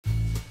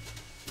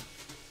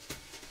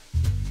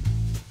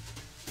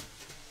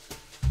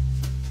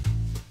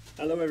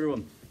Hello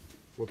everyone,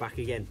 we're back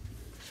again.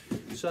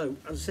 So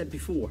as I said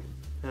before,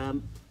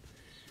 what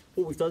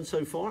we've done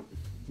so far,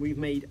 we've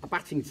made a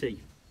batting tee,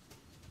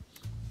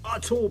 a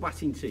tall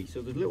batting tee.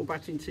 So the little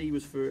batting tee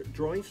was for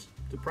drives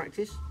to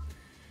practice.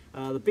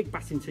 The big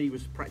batting tee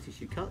was to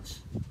practice your cuts.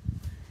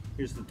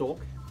 Here's the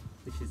dog.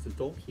 This is the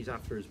dog, he's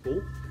after his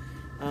ball.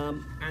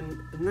 And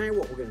now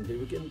what we're going to do,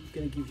 we're going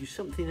to give you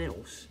something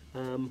else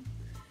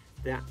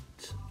that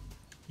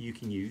you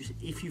can use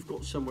if you've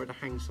got somewhere to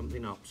hang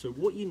something up. So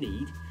what you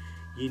need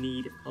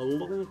a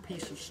long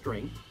piece of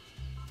string,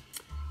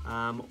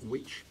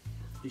 which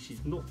this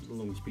is not the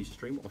longest piece of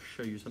string, but I'll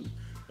show you something.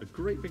 A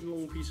great big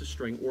long piece of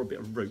string or a bit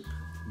of rope.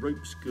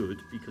 Rope's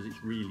good because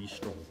it's really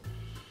strong.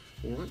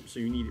 All right, so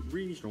you need it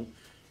really strong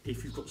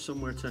if you've got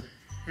somewhere to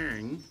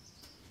hang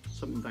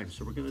something down.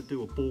 So we're going to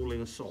do a ball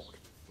in a sock.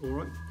 All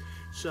right,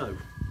 so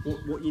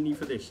what you need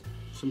for this,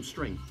 some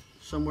string,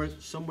 somewhere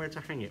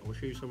to hang it. I'll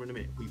show you somewhere in a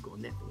minute. We've got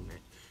a netball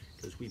net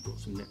because we've got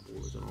some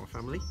netballers in our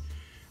family.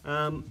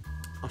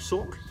 A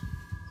sock.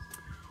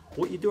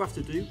 What you do have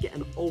to do, get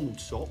an old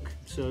sock.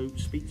 So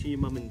speak to your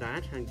mum and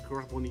dad and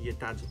grab one of your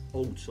dad's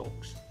old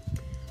socks.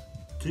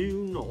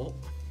 Do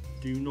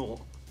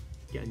not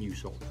get a new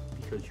sock,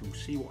 because you'll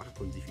see what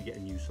happens if you get a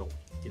new sock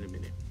in a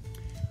minute.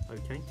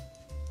 Okay.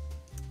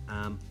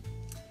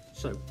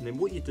 So then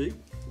what you do,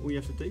 all you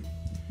have to do,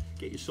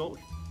 get your sock,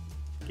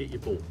 get your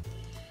ball.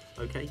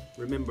 Okay,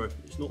 remember,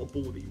 it's not a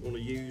ball that you want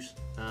to use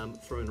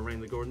throwing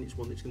around the garden. It's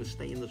one that's going to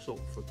stay in the sock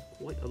for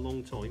quite a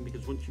long time,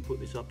 because once you put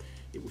this up,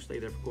 it will stay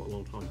there for quite a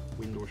long time,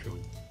 wind or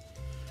shine.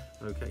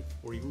 Okay,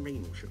 or even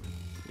rain or shine.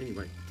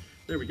 Anyway,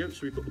 there we go. So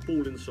we've got the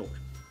ball in the sock.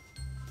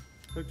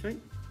 Okay,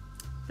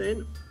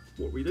 then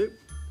what we do,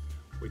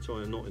 we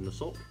tie a knot in the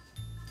sock.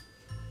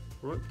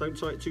 All right, don't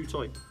tie it too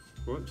tight.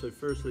 All right, so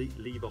firstly,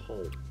 leave a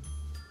hole.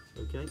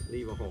 Okay,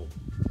 leave a hole.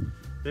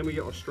 Then we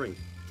get our string.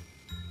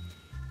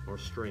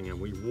 And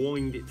we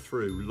wind it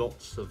through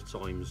lots of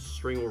times.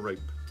 String or rope,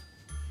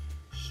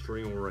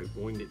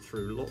 wind it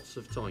through lots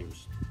of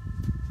times.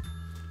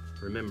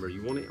 Remember,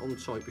 you want it on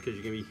tight because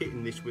you're going to be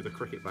hitting this with a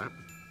cricket bat.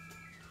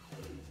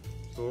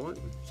 Alright,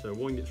 so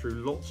wind it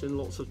through lots and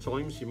lots of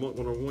times. You might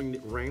want to wind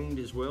it round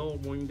as well,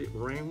 wind it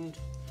round.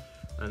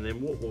 And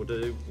then what we'll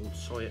do, we'll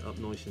tie it up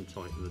nice and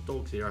tight. And the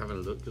dog's here having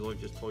a look because I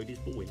just tied his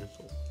ball in, that's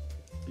all.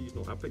 He's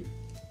not happy,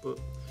 but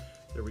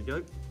there we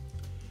go.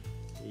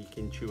 You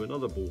can chew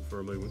another ball for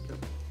a moment.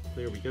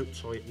 There we go,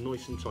 tie it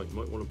nice and tight. You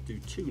might want to do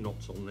 2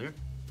 knots on there.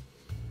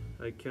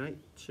 Okay,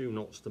 2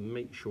 knots to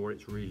make sure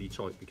it's really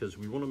tight, because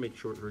we want to make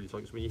sure it's really tight,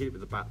 because when you hit it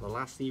with the bat, the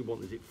last thing you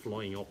want is it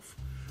flying off.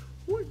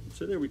 Right,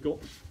 so there we've got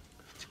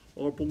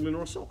our ball in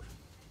our sock.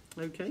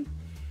 Okay,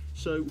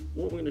 so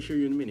what I'm going to show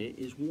you in a minute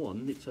is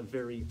one, it's a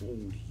very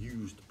old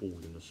used ball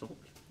in the sock.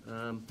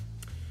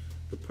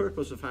 The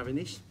purpose of having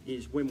this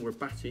is when we're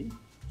batting,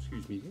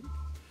 excuse me,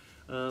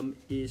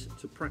 is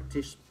to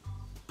practice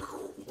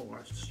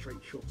our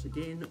straight shots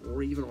again,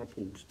 or even our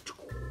pulls.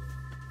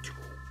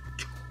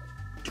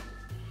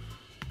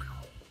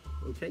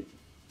 Okay,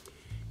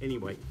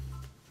 anyway,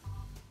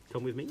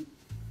 come with me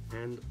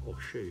and I'll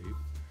show you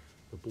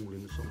the ball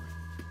in the sock.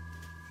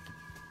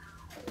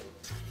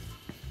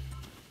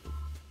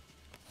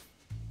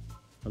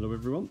 Hello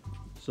everyone,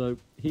 so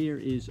here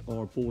is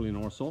our ball in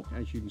our sock.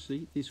 As you can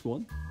see, this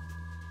one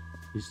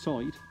is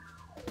tied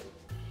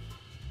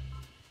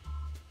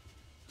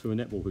to a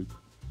netball hoop.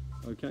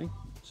 Okay,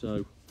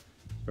 so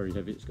it's very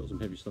heavy, it's got some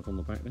heavy stuff on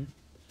the back there.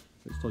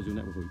 It's tied to a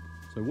netball hoop.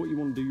 So what you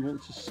want to do, you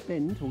want to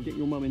suspend, or get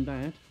your mum and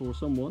dad, or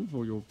someone,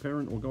 or your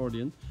parent or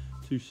guardian,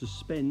 to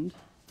suspend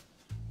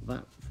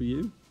that for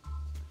you,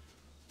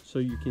 so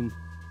you can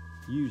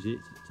use it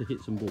to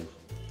hit some balls.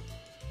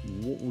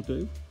 What we'll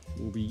do,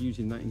 we'll be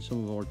using that in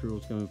some of our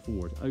drills going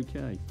forward.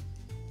 Okay,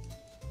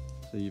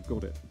 so you've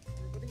got it.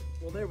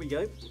 Well, there we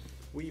go.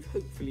 We've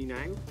hopefully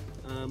now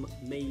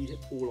made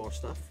all our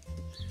stuff.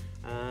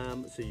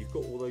 So you've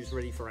got all those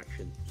ready for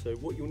action. So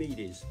what you'll need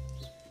is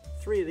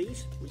 3 of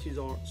these, which is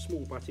our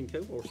small batting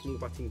comb or small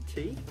batting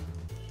tee.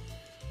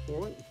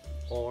 All right,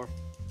 our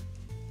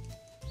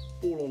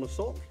ball on a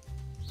sock,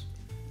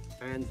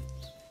 and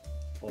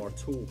our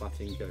tall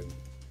batting comb.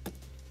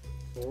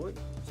 All right,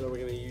 so we're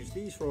going to use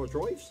these for our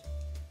drives,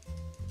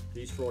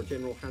 these for our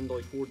general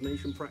hand-eye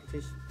coordination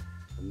practice,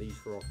 and these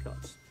for our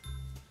cuts.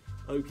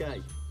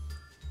 Okay,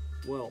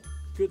 well,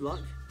 good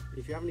luck.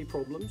 If you have any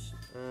problems,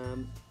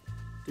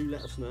 do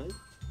let us know.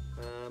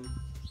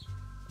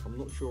 I'm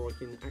not sure I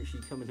can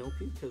actually come and help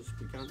you, because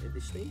we can't at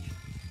this stage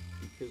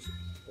because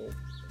of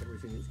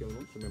everything that's going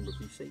on. So remember,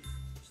 be safe,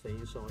 stay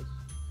inside.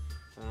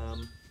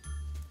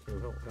 So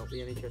help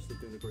the NHS, they're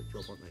doing a great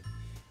job, aren't they?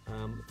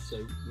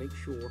 So make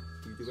sure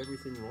you do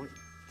everything right,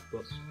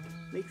 but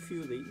make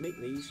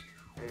these,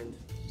 and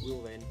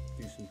we'll then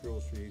do some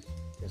drills for you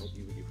to help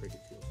you with your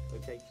cricket skills.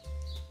 Okay,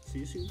 see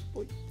you soon,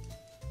 bye.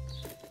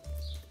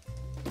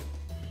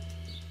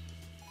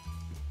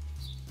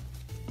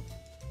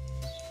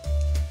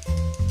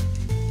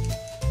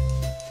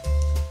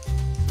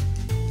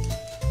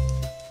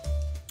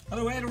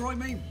 Hello Ed, all right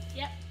mate?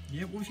 Yep.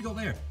 Yeah, what have you got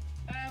there?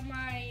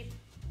 My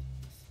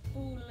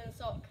ball and a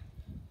sock.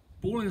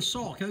 Ball and a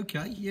sock,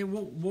 okay. Yeah,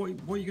 what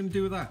are you going to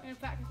do with that? I'm going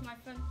to practice my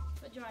front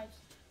foot drives.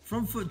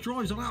 Front foot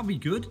drives, oh, that'll be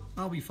good.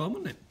 That'll be fun,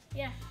 won't it?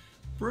 Yeah.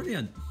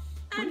 Brilliant.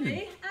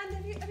 Andy,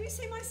 and have you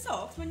seen my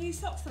socks? My new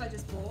socks that I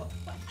just bought.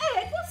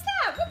 Ed, what's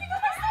that? What have you got